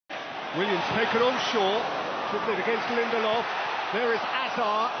Williams taken on shore, dribbling against Lindelof. There is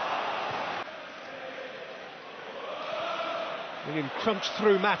Hazard. William crunched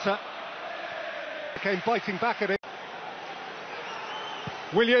through Mata. Came biting back at it.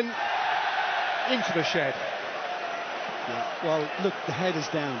 William into the shed. Yeah, well, look, the head is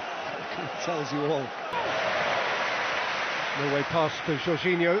down. It tells you all. No way past for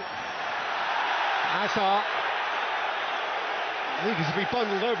Jorginho. Hazard. Needed to be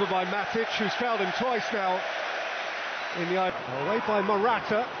bundled over by Matic, who's fouled him twice now in the eye. Away by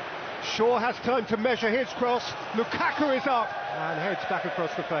Morata. Shaw has time to measure his cross. Lukaku is up and heads back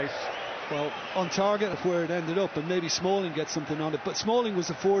across the face. Well, on target of where it ended up, and maybe Smalling gets something on it, but Smalling was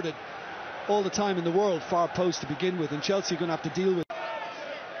afforded all the time in the world far post to begin with, and Chelsea are going to have to deal with it.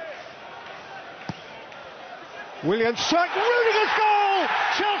 Williams strike, Rudiger's goal!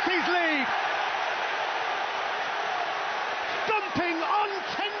 Chelsea's lead! Thumping,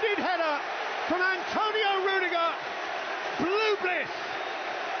 untended header from Antonio Rudiger. Blue bliss!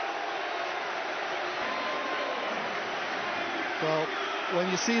 Well, when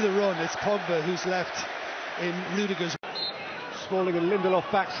you see the run, it's Pogba who's left in Rudiger's. Smalling and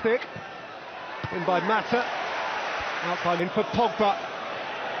Lindelof back stick. In by Mata. Out by in for Pogba.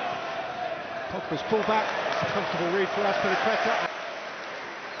 Pogba's pull back. Comfortable read for Azpilicueta.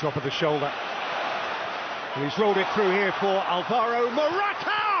 Drop of the shoulder. And he's rolled it through here for Alvaro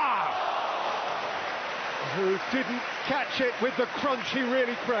Morata, who didn't catch it with the crunch he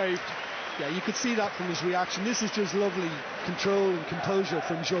really craved. Yeah, you could see that from his reaction. This is just lovely control and composure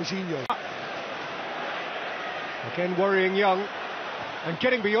from Jorginho. Again worrying Young and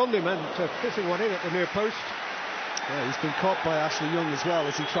getting beyond him and fizzing one in at the near post. Yeah, he's been caught by Ashley Young as well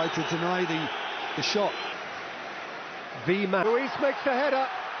as he tried to deny the shot. Luis makes the header.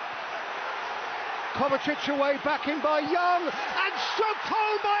 Kovacic away, back in by Young, and stroked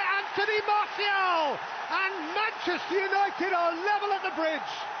home by Anthony Martial, and Manchester United are level at the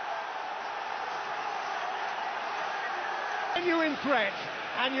bridge. Genuine threat,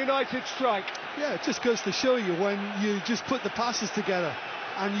 and United strike. Yeah, it just goes to show you when you just put the passes together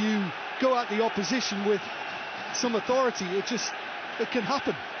and you go at the opposition with some authority, it can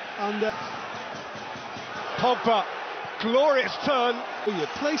happen. And Pogba, glorious turn. You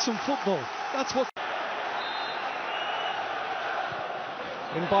play some football. That's what.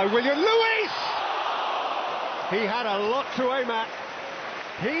 In by William Luis. He had a lot to aim at.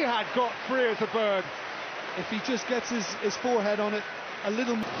 He had got free as a bird. If he just gets his forehead on it a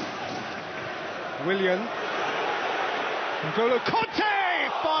little. William. N'Golo Kanté!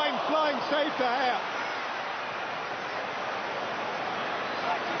 Fine flying save there.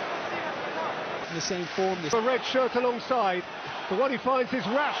 In the same form. The red shirt alongside. The one he finds is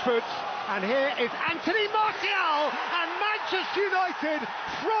Rashford. And here is Anthony Martial. And Manchester United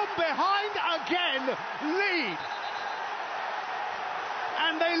from behind again lead.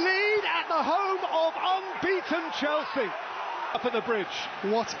 And they lead at the home of unbeaten Chelsea. Up at the bridge.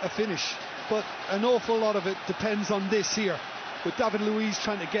 What a finish. But an awful lot of it depends on this here. With David Luiz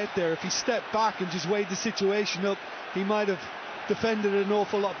trying to get there, if he stepped back and just weighed the situation up, he might have defended it an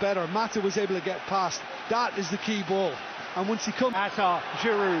awful lot better. Mata was able to get past. That is the key ball. And once he comes... Hazard,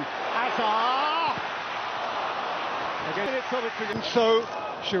 Giroud, Hazard! Again, it's on it again. So,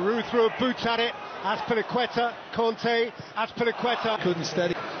 Giroud threw a boot at it. Azpilicueta, Kanté, Azpilicueta. Couldn't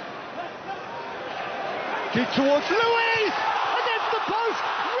steady. Deep towards Luiz!